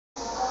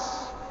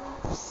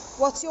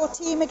What's your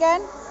team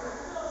again? Team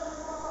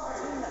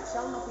that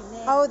shall not be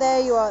named. Oh,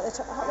 there you are.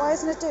 Why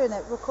isn't it doing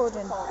it?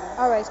 Recording.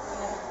 All right.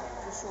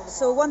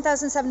 So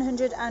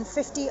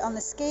 1,750 on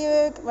the ski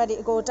erg, ready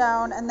to go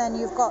down, and then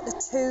you've got the 2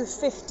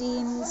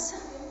 15s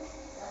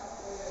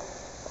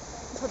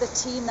for the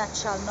team that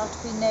shall not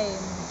be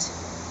named.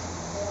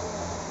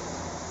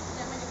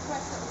 Then when you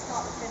press it, will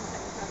start the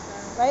 10-second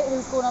countdown. Right,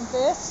 who's going on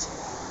first?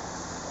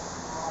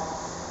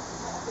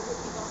 The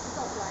rookie boss is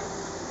offline.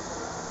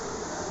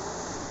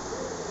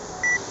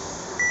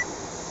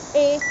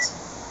 8,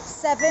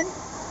 7,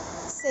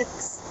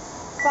 6,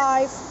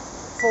 5,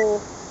 4,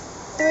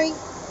 3,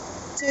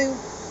 2,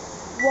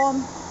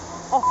 1,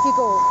 off you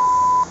go.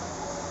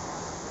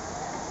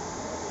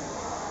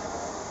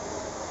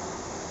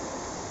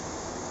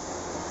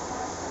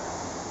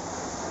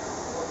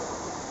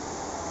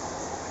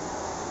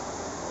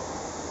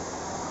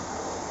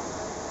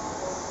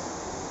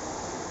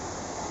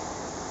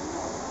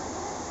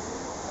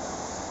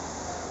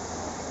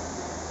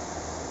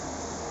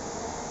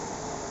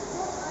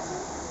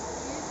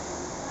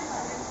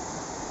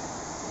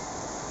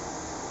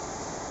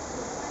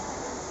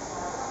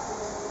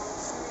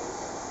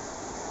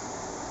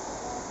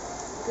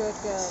 Good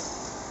girl.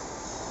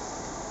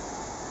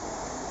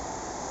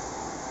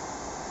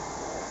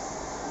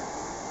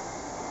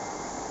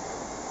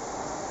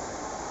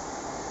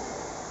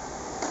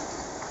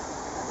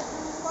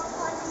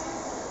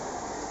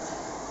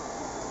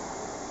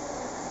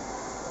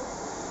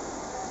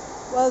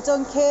 Well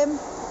done, Kim.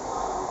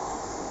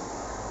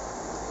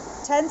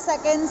 10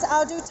 seconds.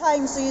 I'll do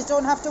time so you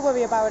don't have to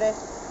worry about it.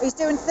 He's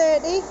doing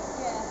 30. Yeah.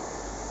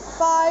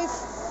 5,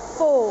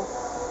 4,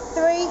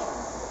 3,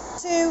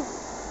 2,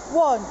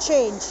 1.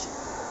 Change.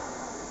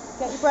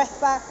 Get your breath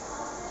back.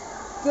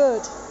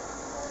 Good.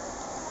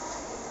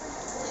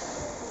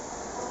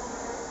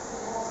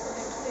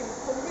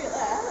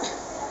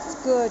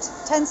 Good.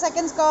 10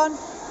 seconds gone.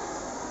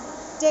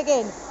 Dig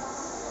in.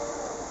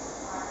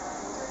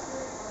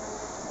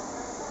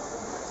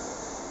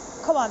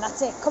 Come on,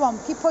 that's it. Come on,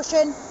 keep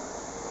pushing.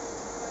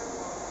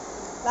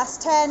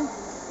 Last 10.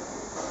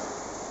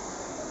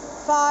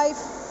 5,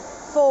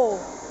 4,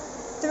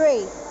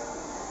 3,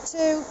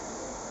 2,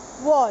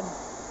 1.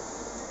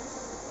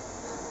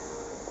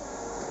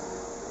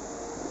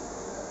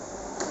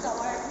 Don't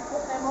worry, I can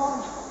put them on.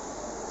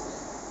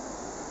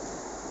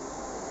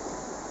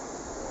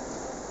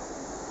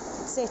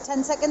 That's it.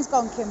 10 seconds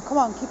gone, Kim. Come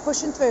on, keep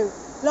pushing through.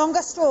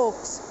 Longer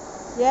strokes.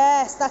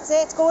 Yes, that's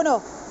it. It's going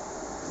up.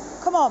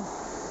 Come on.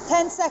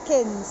 10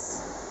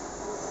 seconds.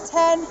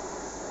 10,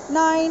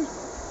 9,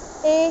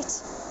 8,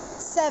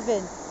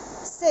 7,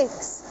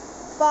 6,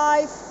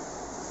 5,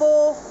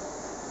 4,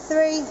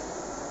 3,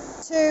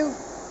 2,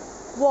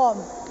 1.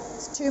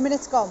 It's 2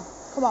 minutes gone.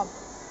 Come on.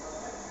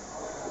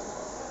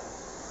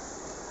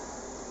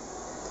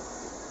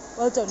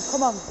 Well done.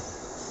 Come on.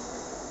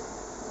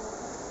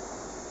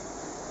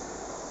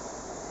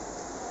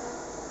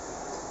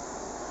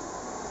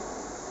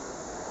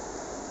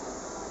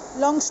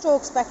 Long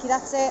strokes, Becky.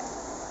 That's it.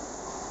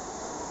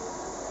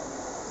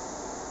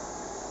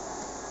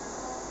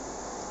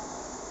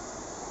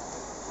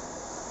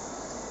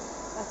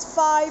 That's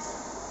 5,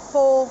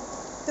 4,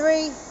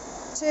 3,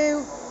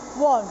 2,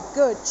 1.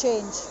 Good.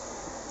 Change.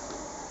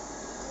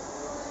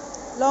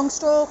 Long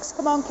strokes.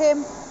 Come on,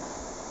 Kim.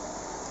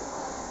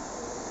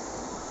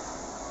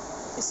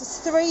 This is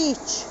 3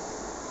 each.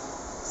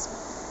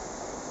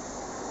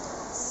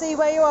 See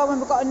where you are when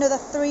we've got another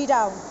 3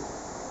 down.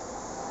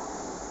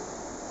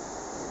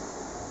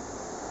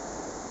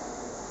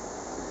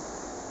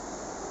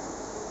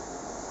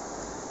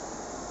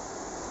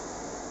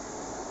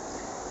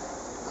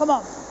 Come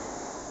on.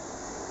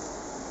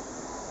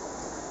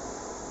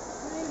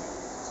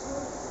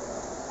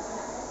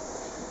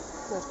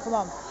 Good, come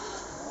on.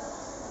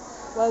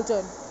 Well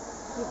done.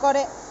 You've got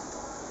it.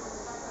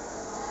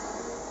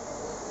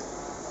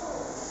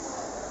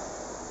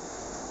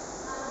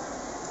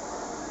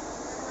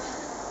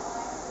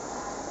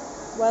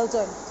 Well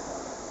done.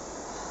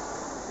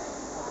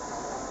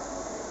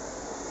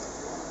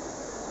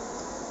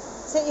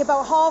 So you're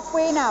about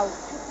halfway now.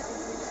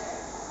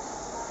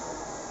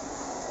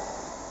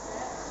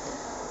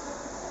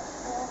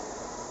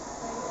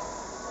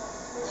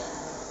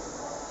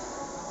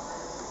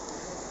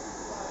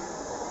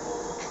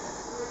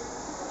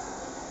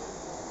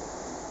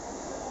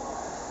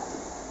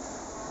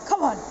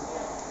 Come on.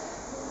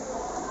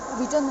 Have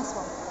you done this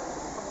one? I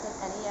haven't done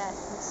any yet.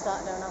 We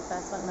started on our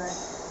first one now.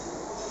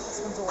 This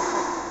one's awesome.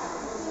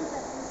 I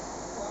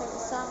think we're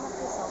starting off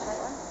with salt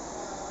right one.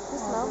 You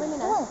smell really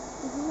nice. Oh.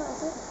 What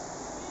is it?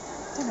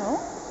 Don't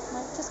know.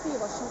 Might just be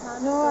your washing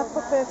powder. No, I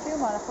put perfume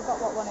on. I forgot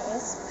what one it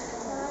is.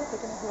 They're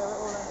going to hear it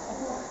all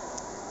anyway.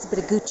 It's a bit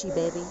of Gucci,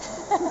 baby.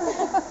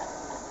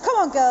 Come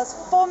on, girls.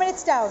 4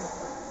 minutes down.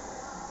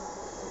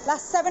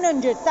 Last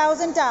 700.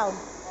 1,000 down.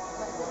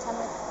 What is it, 10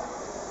 minutes?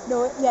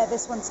 No, yeah,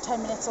 this one's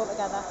 10 minutes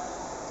altogether.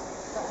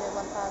 Got to do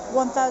 1,000.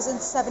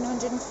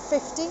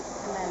 1,750. And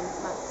then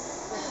max.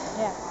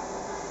 Yeah.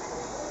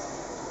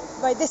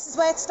 Right, this is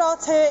where it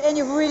starts hurting.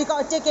 You've really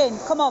got to dig in.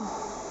 Come on.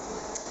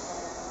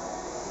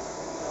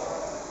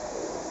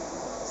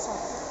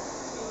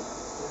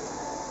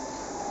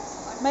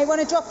 Might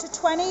want to drop to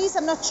 20s,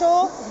 I'm not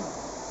sure.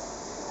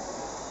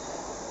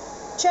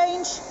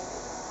 Change.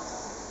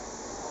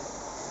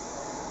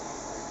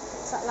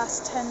 That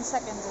last 10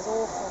 seconds is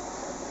awful.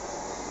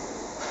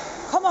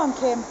 Come on,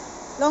 Kim.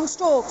 Long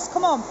strokes.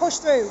 Come on, push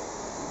through.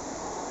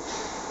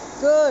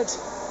 Good.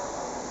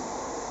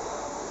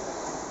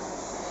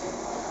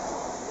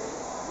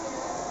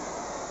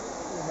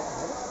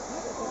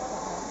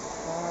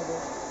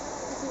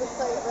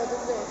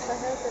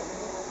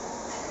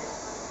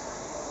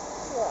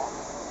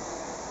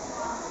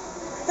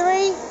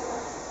 Three,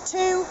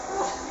 2,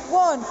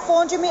 1.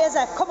 400 meters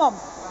left. Come on.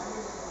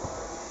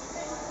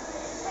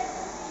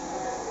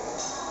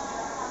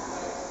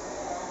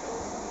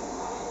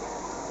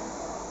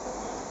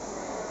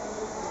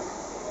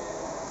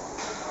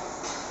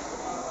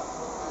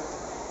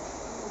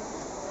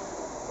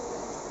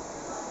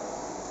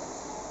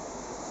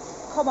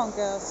 Come on,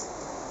 girls.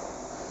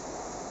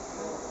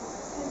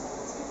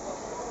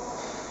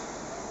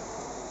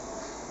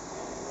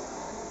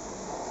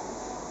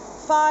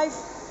 Five,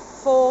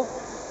 4,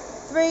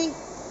 3,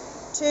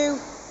 2,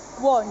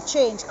 1.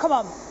 Change. Come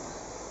on.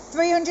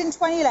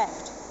 320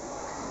 left.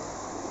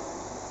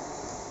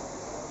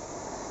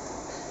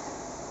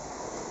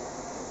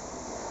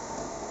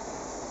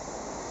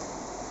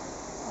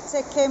 That's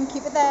it, Kim.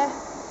 Keep it there.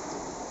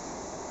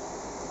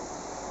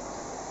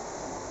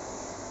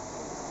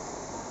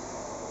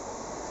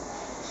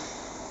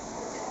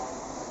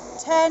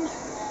 Ten,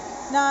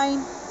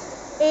 9,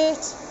 8,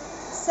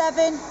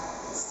 7,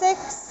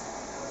 6,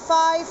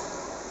 5,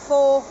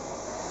 4,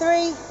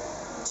 3,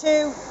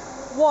 2,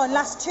 1.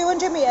 Last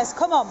 200 meters.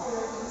 Come on.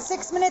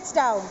 6 minutes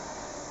down.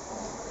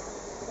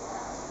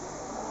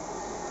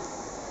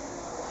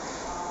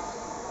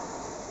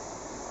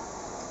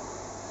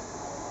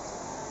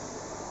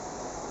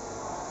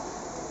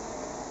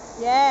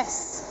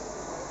 Yes.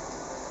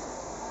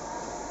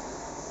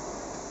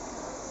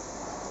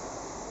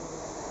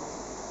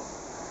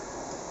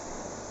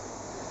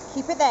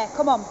 Keep it there.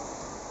 Come on.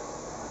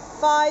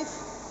 5,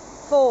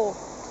 4,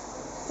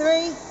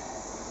 3,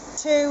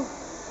 2,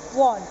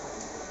 1.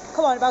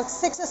 Come on, about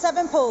 6 or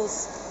 7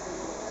 pulls.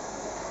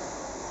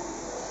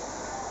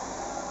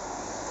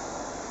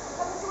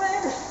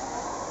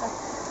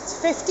 It's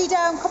 50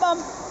 down. Come on.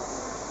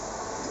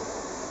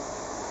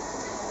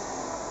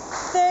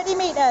 30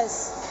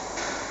 meters.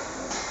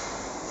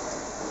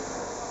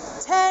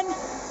 10,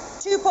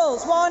 2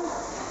 pulls. 1,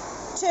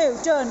 2.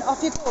 Done.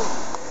 Off you go.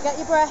 Get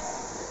your breath.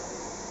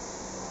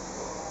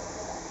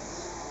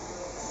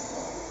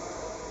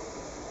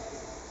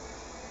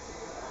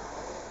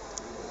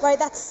 Right,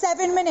 that's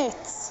 7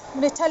 minutes. I'm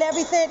going to tell you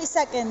every 30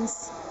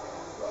 seconds.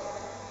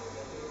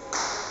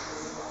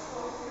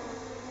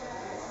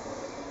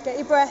 Get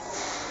your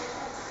breath.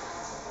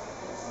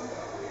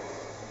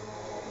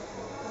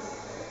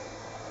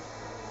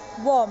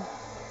 1,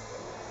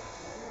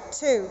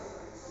 2,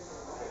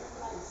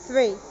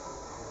 3,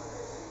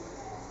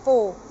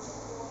 4,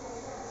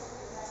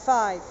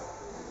 5,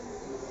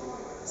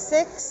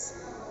 6,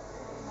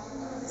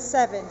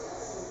 7,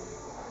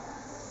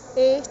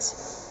 8,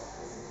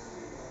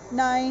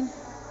 9,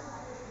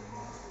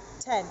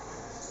 10,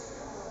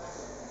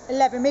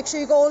 11. Make sure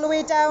you go all the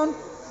way down.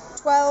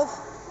 12,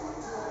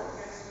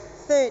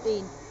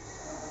 13,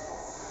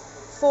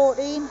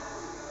 14,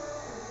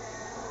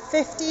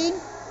 15,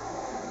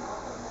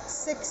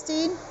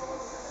 16,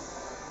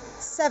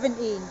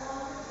 17,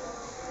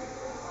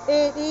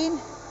 18,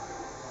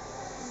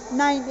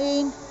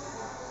 19,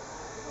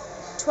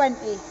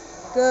 20.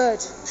 Good.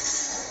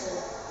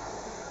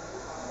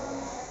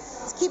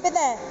 Let's keep it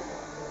there.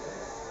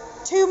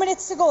 2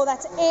 minutes to go.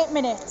 That's 8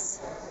 minutes.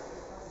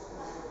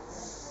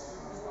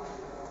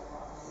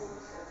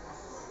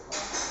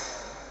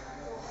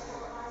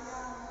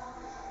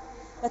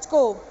 Let's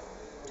go.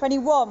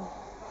 21,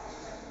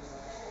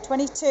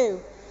 22,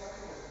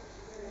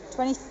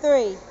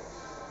 23,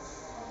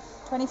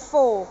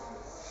 24,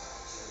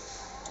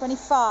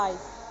 25,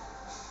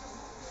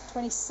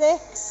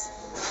 26,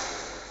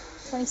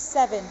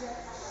 27,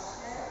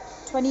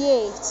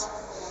 28,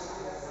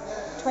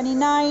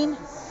 29,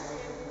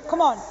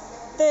 come on,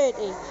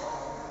 30.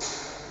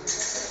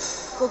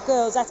 Good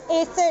girls, that's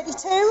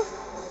 8:32.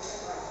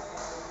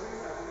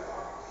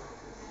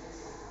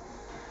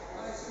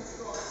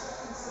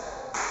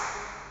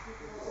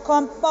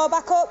 Come on, bar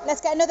back up,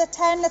 let's get another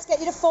 10, let's get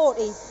you to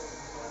 40.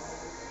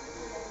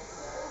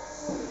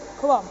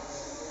 Come on,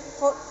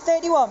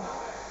 31,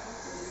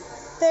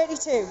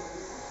 32,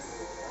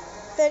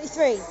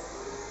 33,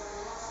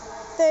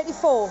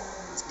 34,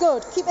 it's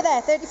good, keep it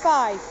there,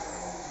 35,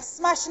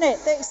 smashing it,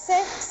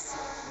 36,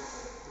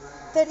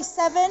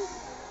 37,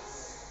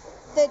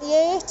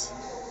 38,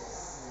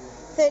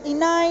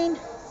 39,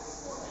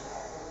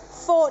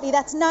 40,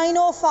 that's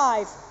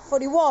 9:05,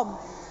 41,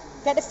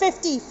 get to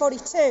 50,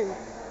 42,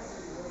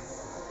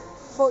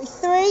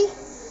 43,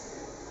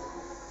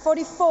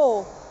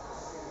 44,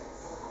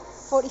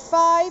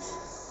 45,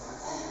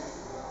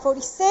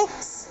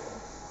 46,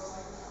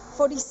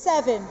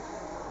 47,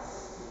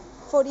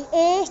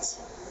 48,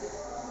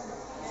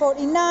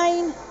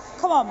 49,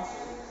 come on,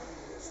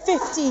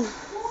 50.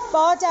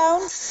 Bar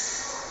down.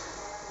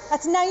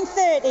 That's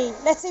 9:30.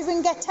 Let's see if we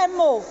can get 10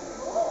 more.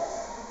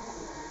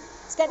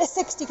 Let's get to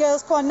 60,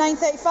 girls. Come on,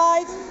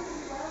 9:35.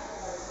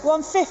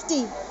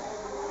 150.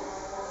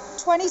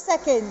 20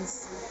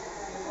 seconds.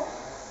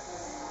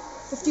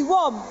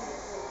 51.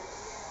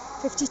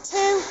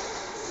 52.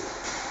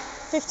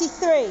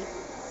 53.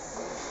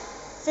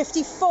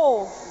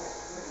 54.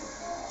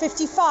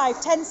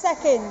 55. 10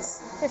 seconds.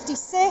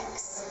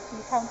 56. Can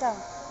you count down?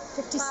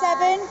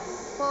 57.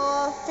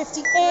 4,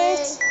 58.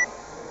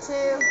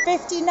 3, 2,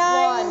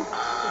 59. 1.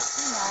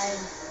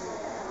 59.